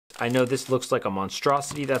I know this looks like a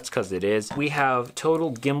monstrosity, that's because it is. We have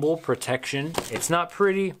total gimbal protection. It's not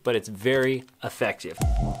pretty, but it's very effective.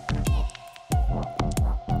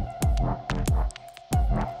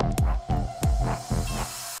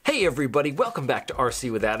 Hey everybody, welcome back to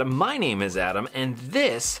RC with Adam. My name is Adam, and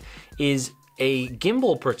this is a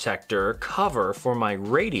gimbal protector cover for my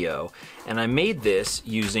radio, and I made this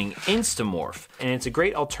using InstaMorph. And it's a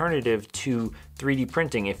great alternative to 3D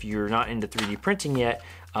printing if you're not into 3D printing yet,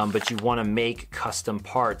 but you want to make custom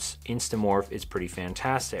parts. InstaMorph is pretty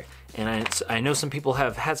fantastic. And I know some people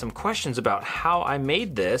have had some questions about how I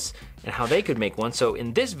made this and how they could make one. So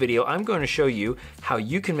in this video, I'm going to show you how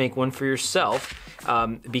you can make one for yourself,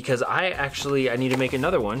 because I need to make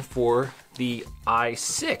another one for the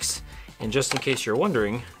i6. And just in case you're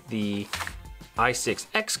wondering, the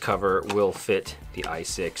i6X cover will fit the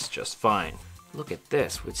i6 just fine. Look at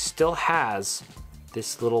this, which still has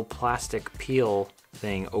this little plastic peel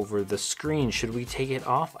thing over the screen. Should we take it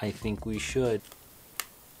off? I think we should.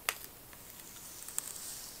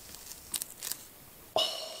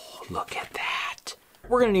 Oh, look at that.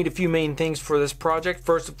 We're gonna need a few main things for this project.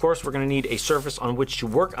 First, of course, we're gonna need a surface on which to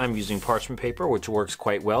work. I'm using parchment paper, which works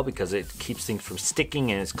quite well because it keeps things from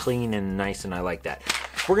sticking and it's clean and nice, and I like that.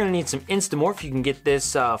 We're gonna need some InstaMorph. You can get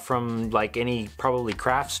this from like any probably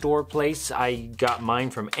craft store place. I got mine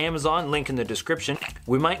from Amazon, link in the description.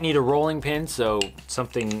 We might need a rolling pin, so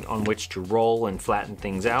something on which to roll and flatten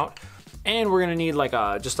things out. And we're gonna need like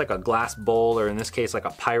just like a glass bowl, or in this case like a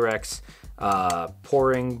Pyrex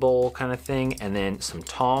pouring bowl kind of thing, and then some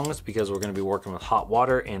tongs because we're going to be working with hot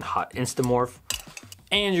water and hot InstaMorph.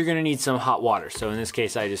 And you're going to need some hot water. So in this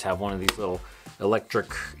case, I just have one of these little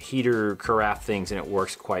electric heater carafe things, and it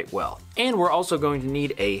works quite well. And we're also going to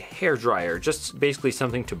need a hair dryer, just basically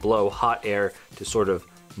something to blow hot air to sort of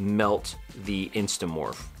melt the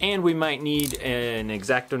InstaMorph. And we might need an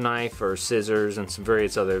X-Acto knife or scissors and some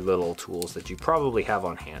various other little tools that you probably have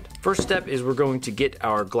on hand. First step is we're going to get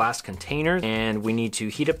our glass container, and we need to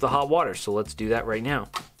heat up the hot water, so let's do that right now.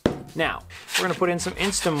 Now, we're gonna put in some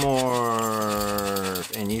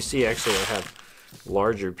InstaMorph, and you see actually I have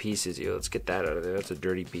larger pieces here. Let's get that out of there, that's a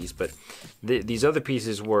dirty piece, but these other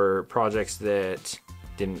pieces were projects that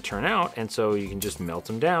didn't turn out, and so you can just melt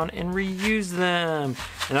them down and reuse them.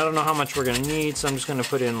 And I don't know how much we're gonna need, so I'm just gonna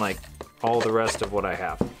put in like all the rest of what I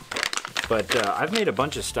have. But I've made a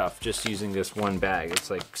bunch of stuff just using this one bag.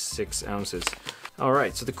 It's like 6 ounces. All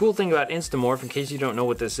right, so the cool thing about InstaMorph, in case you don't know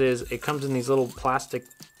what this is, it comes in these little plastic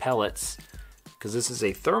pellets, because this is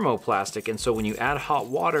a thermoplastic, and so when you add hot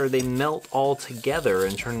water, they melt all together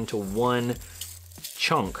and turn into one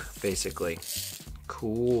chunk, basically.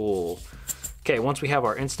 Cool. Okay, once we have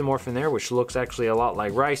our InstaMorph in there, which looks actually a lot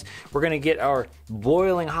like rice, we're gonna get our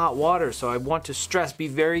boiling hot water. So I want to stress, be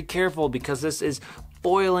very careful because this is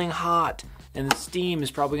boiling hot and the steam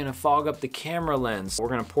is probably gonna fog up the camera lens. We're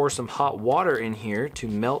gonna pour some hot water in here to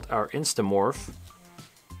melt our InstaMorph.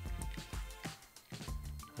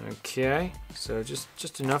 Okay, so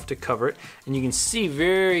just enough to cover it. And you can see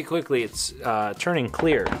very quickly it's turning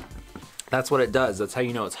clear. That's what it does. That's how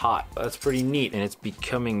you know it's hot. That's pretty neat, and it's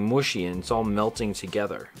becoming mushy and it's all melting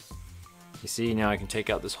together. You see, now I can take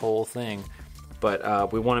out this whole thing,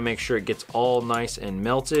 but we want to make sure it gets all nice and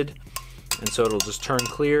melted, and so it'll just turn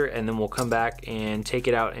clear, and then we'll come back and take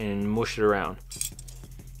it out and mush it around.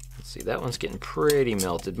 Let's see, that one's getting pretty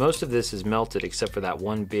melted. Most of this is melted except for that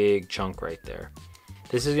one big chunk right there.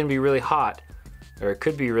 This is going to be really hot, or it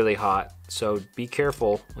could be really hot, so be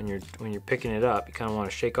careful when you're picking it up. You kind of want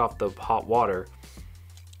to shake off the hot water,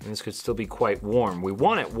 and this could still be quite warm. We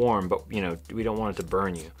want it warm, but you know, we don't want it to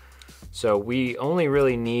burn you. So we only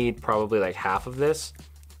really need probably like half of this.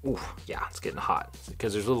 Ooh, yeah, it's getting hot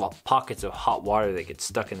because there's little pockets of hot water that get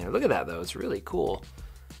stuck in there. Look at that though, it's really cool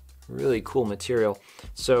material.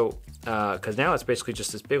 So, because now it's basically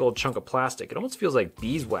just this big old chunk of plastic. It almost feels like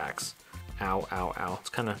beeswax. Ow, ow, ow, it's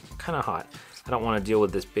kind of hot. I don't want to deal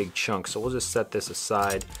with this big chunk, so we'll just set this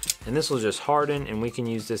aside, and this will just harden, and we can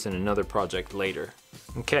use this in another project later.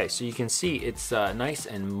 Okay, so you can see it's nice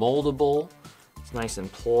and moldable, it's nice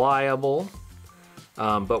and pliable,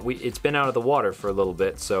 but it's been out of the water for a little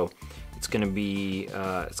bit, so it's going to be,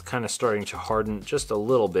 it's kind of starting to harden just a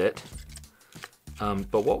little bit.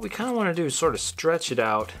 But what we kind of want to do is sort of stretch it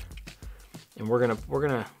out, and we're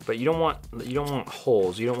gonna, but you don't want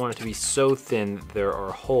holes. You don't want it to be so thin that there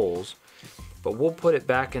are holes. But we'll put it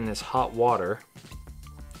back in this hot water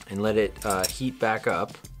and let it heat back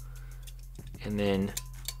up, and then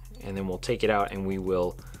we'll take it out and we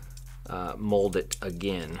will mold it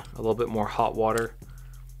again. A little bit more hot water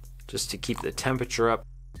just to keep the temperature up.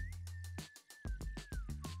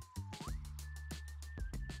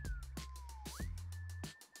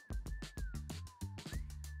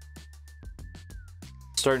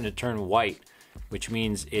 starting to turn white, which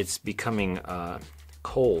means it's becoming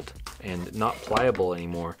cold and not pliable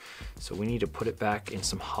anymore. So we need to put it back in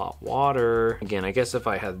some hot water. Again, I guess if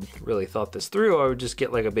I had really thought this through, I would just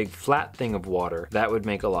get like a big flat thing of water. That would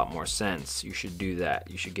make a lot more sense. You should do that.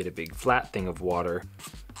 You should get a big flat thing of water.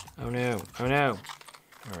 Oh no, oh no.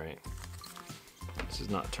 All right. This is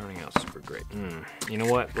not turning out super great. You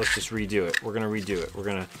know what? Let's just redo it. We're gonna redo it. We're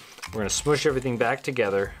gonna smush everything back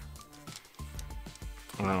together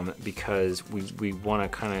because we want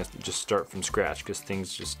to kind of just start from scratch because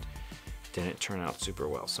things just didn't turn out super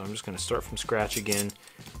well. So I'm just gonna start from scratch again,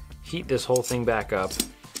 heat this whole thing back up,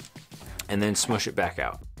 and then smush it back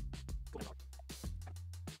out.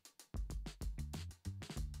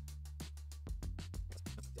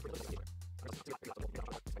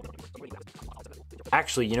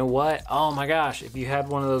 Actually, you know what? Oh my gosh, if you had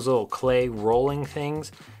one of those little clay rolling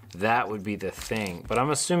things, that would be the thing. But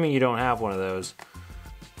I'm assuming you don't have one of those.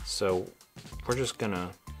 So we're just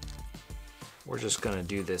gonna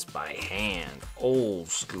do this by hand, old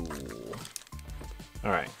school.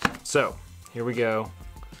 All right, so here we go.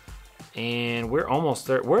 And we're almost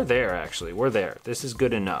there. We're there, actually, we're there. This is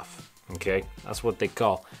good enough, okay? That's what they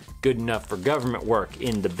call good enough for government work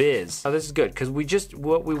in the biz. Now this is good, because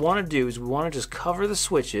what we want to do is we want to just cover the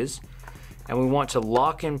switches and we want to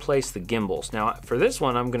lock in place the gimbals. Now for this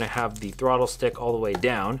one, I'm gonna have the throttle stick all the way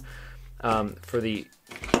down.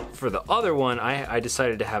 For the other one, I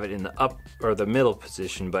decided to have it in the up or the middle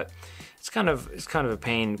position, but it's kind of a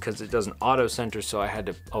pain because it doesn't auto center, so I had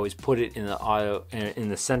to always put it in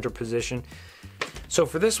the center position. So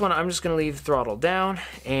for this one, I'm just gonna leave the throttle down,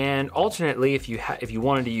 and alternately, if you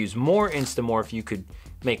wanted to use more InstaMorph, you could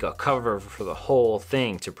make a cover for the whole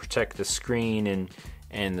thing to protect the screen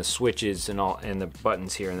and the switches and the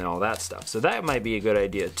buttons here and then all that stuff. So that might be a good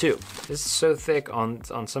idea too. This is so thick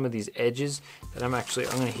on some of these edges that I'm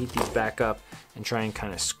gonna heat these back up and try and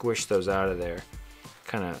kind of squish those out of there.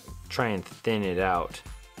 Kind of try and thin it out.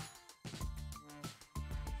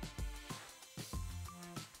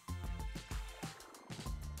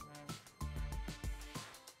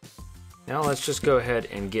 Now let's just go ahead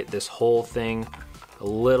and get this whole thing a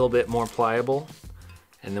little bit more pliable,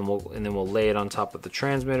 and then we'll lay it on top of the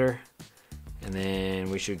transmitter, and then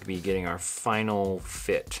we should be getting our final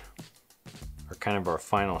fit, or kind of our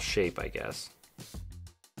final shape, I guess.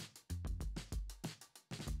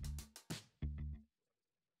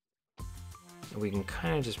 And we can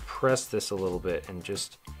kind of just press this a little bit and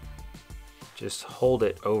just hold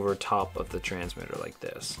it over top of the transmitter like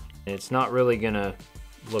this. And it's not really gonna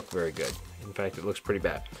look very good. In fact, it looks pretty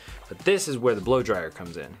bad. But this is where the blow dryer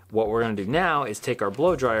comes in. What we're gonna do now is take our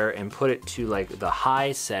blow dryer and put it to like the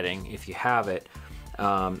high setting, if you have it,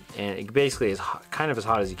 and it basically is kind of as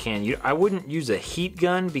hot as you can. I wouldn't use a heat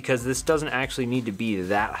gun because this doesn't actually need to be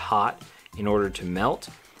that hot in order to melt.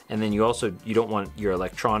 And then you don't want your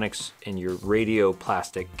electronics and your radio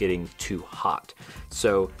plastic getting too hot.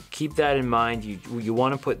 So keep that in mind. You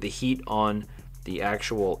wanna put the heat on the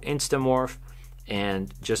actual InstaMorph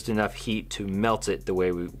and just enough heat to melt it the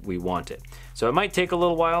way we want it. So it might take a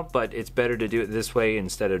little while, but it's better to do it this way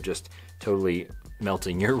instead of just totally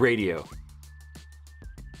melting your radio.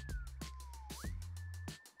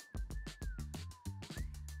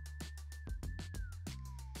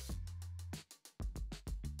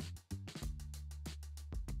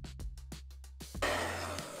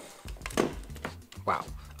 Wow.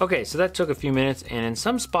 Okay, so that took a few minutes, and in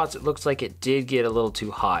some spots it looks like it did get a little too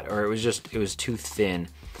hot, or it was too thin.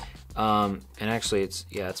 And actually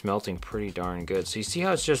it's melting pretty darn good. So you see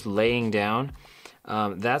how it's just laying down?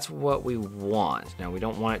 That's what we want. Now we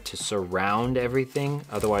don't want it to surround everything,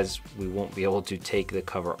 otherwise we won't be able to take the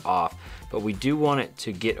cover off. But we do want it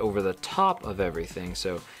to get over the top of everything.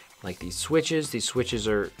 So like these switches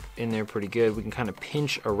are in there pretty good. We can kind of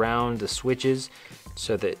pinch around the switches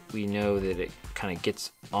so that we know that it kind of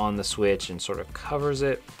gets on the switch and sort of covers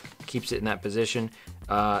it, keeps it in that position.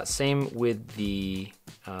 Same with the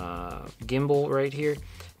gimbal right here.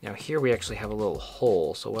 Now here we actually have a little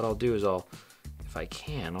hole. So what I'll do is if I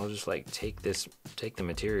can, I'll just like take the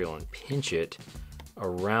material and pinch it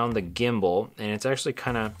around the gimbal, and it's actually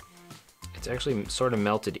sort of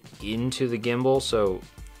melted into the gimbal. So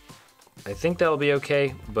I think that'll be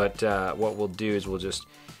okay, but what we'll do is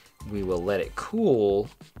we will let it cool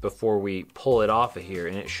before we pull it off of here,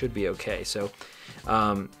 and it should be okay. So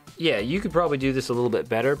yeah, you could probably do this a little bit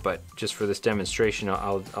better, but just for this demonstration,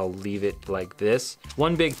 I'll leave it like this.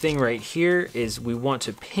 One big thing right here is we want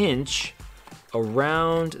to pinch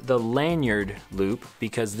around the lanyard loop,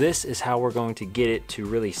 because this is how we're going to get it to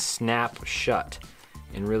really snap shut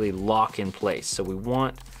and really lock in place. So we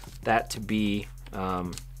want that to be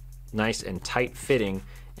nice and tight fitting,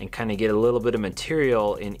 and kind of get a little bit of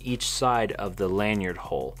material in each side of the lanyard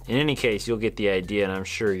hole. In any case, you'll get the idea, and I'm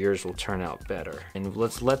sure yours will turn out better. And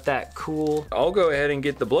let's let that cool. I'll go ahead and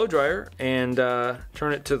get the blow dryer and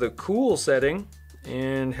turn it to the cool setting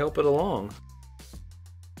and help it along.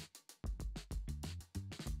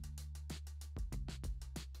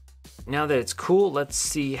 Now that it's cool, let's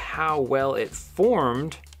see how well it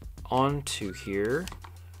formed onto here.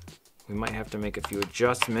 We might have to make a few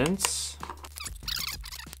adjustments.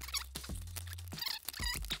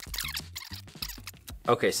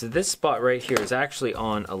 Okay, so this spot right here is actually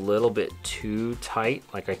on a little bit too tight.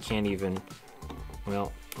 Like I can't even,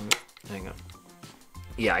 well, hang on.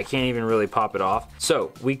 Yeah, I can't even really pop it off.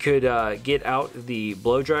 So we could get out the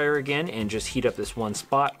blow dryer again and just heat up this one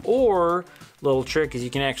spot. Or, little trick is you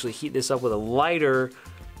can actually heat this up with a lighter,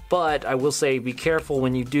 but I will say be careful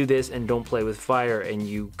when you do this and don't play with fire, and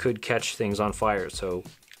you could catch things on fire. So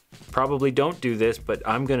probably don't do this, but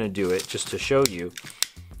I'm gonna do it just to show you.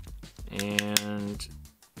 And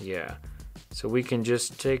yeah, so we can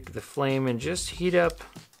just take the flame and just heat up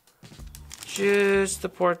just the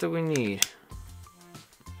part that we need.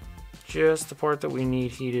 Just the part that we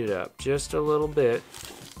need heated up, just a little bit,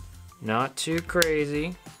 not too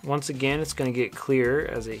crazy. Once again, it's gonna get clearer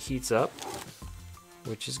as it heats up,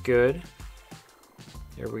 which is good.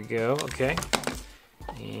 There we go, okay.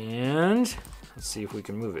 And let's see if we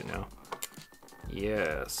can move it now.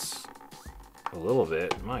 Yes, a little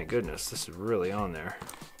bit. My goodness, this is really on there.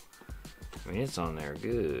 I mean, it's on there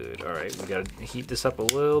good. All right, we gotta heat this up a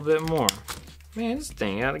little bit more. Man, this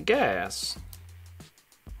thing out of gas.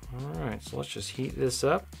 All right, so let's just heat this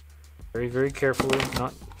up very, very carefully.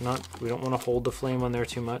 We don't want to hold the flame on there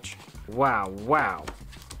too much. Wow, wow.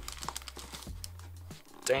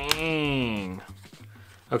 Dang.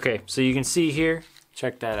 Okay, so you can see here,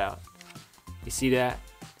 check that out. You see that?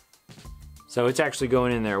 So it's actually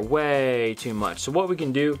going in there way too much. So what we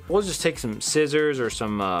can do, we'll just take some scissors or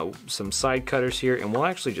some side cutters here, and we'll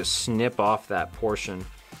actually just snip off that portion.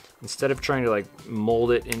 Instead of trying to like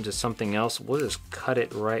mold it into something else, we'll just cut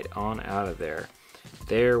it right on out of there.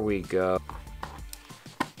 There we go.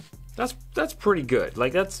 That's pretty good.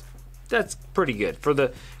 Like that's pretty good for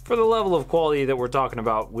the level of quality that we're talking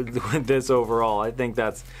about with this overall. I think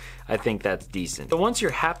that's decent. So once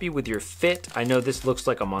you're happy with your fit, I know this looks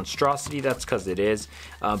like a monstrosity, that's because it is,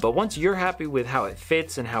 but once you're happy with how it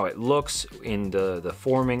fits and how it looks in the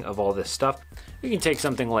forming of all this stuff, we can take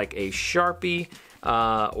something like a Sharpie,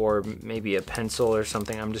 or maybe a pencil or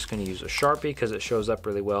something. I'm just going to use a Sharpie because it shows up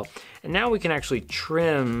really well. And now we can actually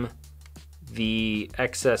trim the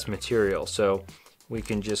excess material. So we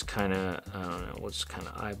can just kind of, I don't know, we'll just kind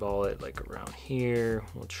of eyeball it like around here.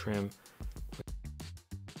 We'll trim.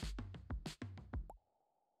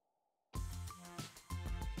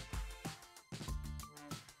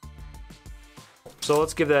 So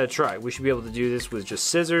let's give that a try. We should be able to do this with just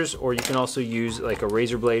scissors, or you can also use like a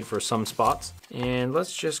razor blade for some spots. And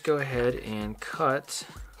let's just go ahead and cut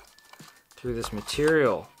through this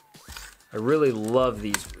material. I really love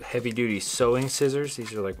these heavy duty sewing scissors.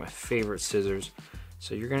 These are like my favorite scissors.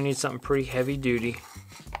 So you're gonna need something pretty heavy duty.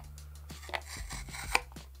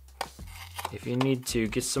 If you need to,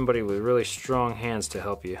 get somebody with really strong hands to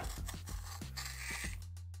help you.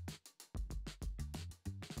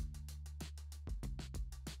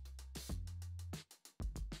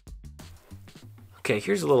 Okay,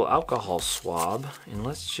 here's a little alcohol swab, and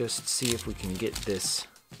let's just see if we can get this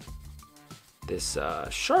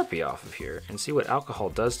Sharpie off of here and see what alcohol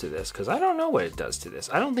does to this, because I don't know what it does to this.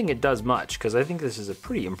 I don't think it does much, because I think this is a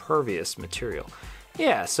pretty impervious material.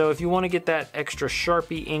 Yeah, so if you want to get that extra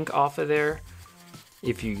Sharpie ink off of there,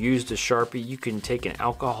 if you used a Sharpie, you can take an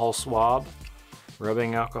alcohol swab,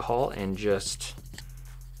 rubbing alcohol, and just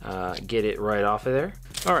get it right off of there.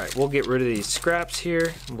 All right, we'll get rid of these scraps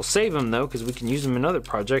here. We'll save them though, because we can use them in other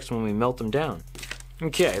projects when we melt them down.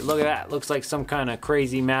 Okay, look at that. Looks like some kind of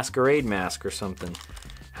crazy masquerade mask or something.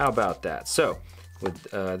 How about that? So with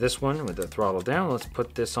this one, with the throttle down, let's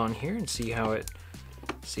put this on here and see how it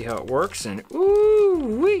works. And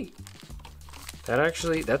ooh wee,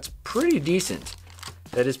 that's pretty decent.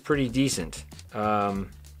 That is pretty decent.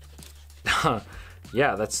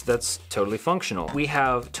 Yeah, that's totally functional. We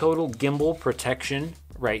have total gimbal protection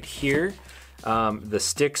right here. The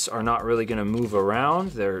sticks are not really going to move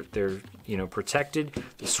around. They're protected.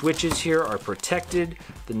 The switches here are protected.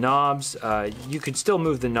 The knobs, you could still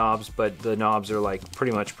move the knobs, but the knobs are like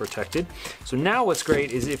pretty much protected. So now what's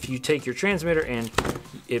great is if you take your transmitter and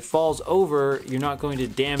it falls over, you're not going to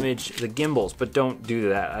damage the gimbals, but don't do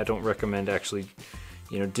that. I don't recommend actually,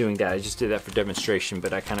 you know, doing that. I just did that for demonstration,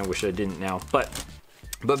 but I kind of wish I didn't now. But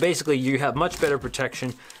basically you have much better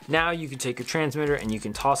protection. Now you can take your transmitter and you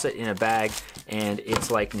can toss it in a bag and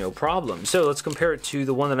it's like no problem. So let's compare it to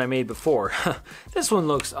the one that I made before. This one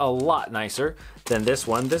looks a lot nicer than this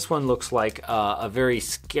one. This one looks like a very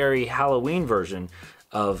scary Halloween version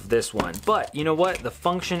of this one. But you know what? The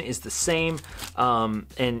function is the same.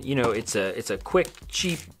 And you know, it's a quick,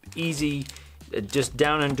 cheap, easy, just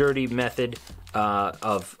down and dirty method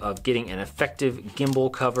of getting an effective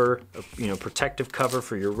gimbal cover, you know, protective cover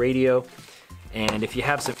for your radio. And if you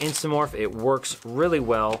have some InstaMorph, it works really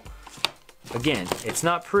well. Again, it's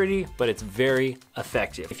not pretty, but it's very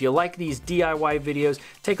effective. If you like these DIY videos,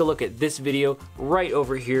 take a look at this video right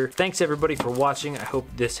over here. Thanks everybody for watching. I hope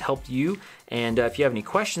this helped you. And if you have any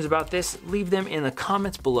questions about this, leave them in the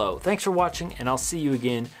comments below. Thanks for watching, and I'll see you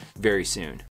again very soon.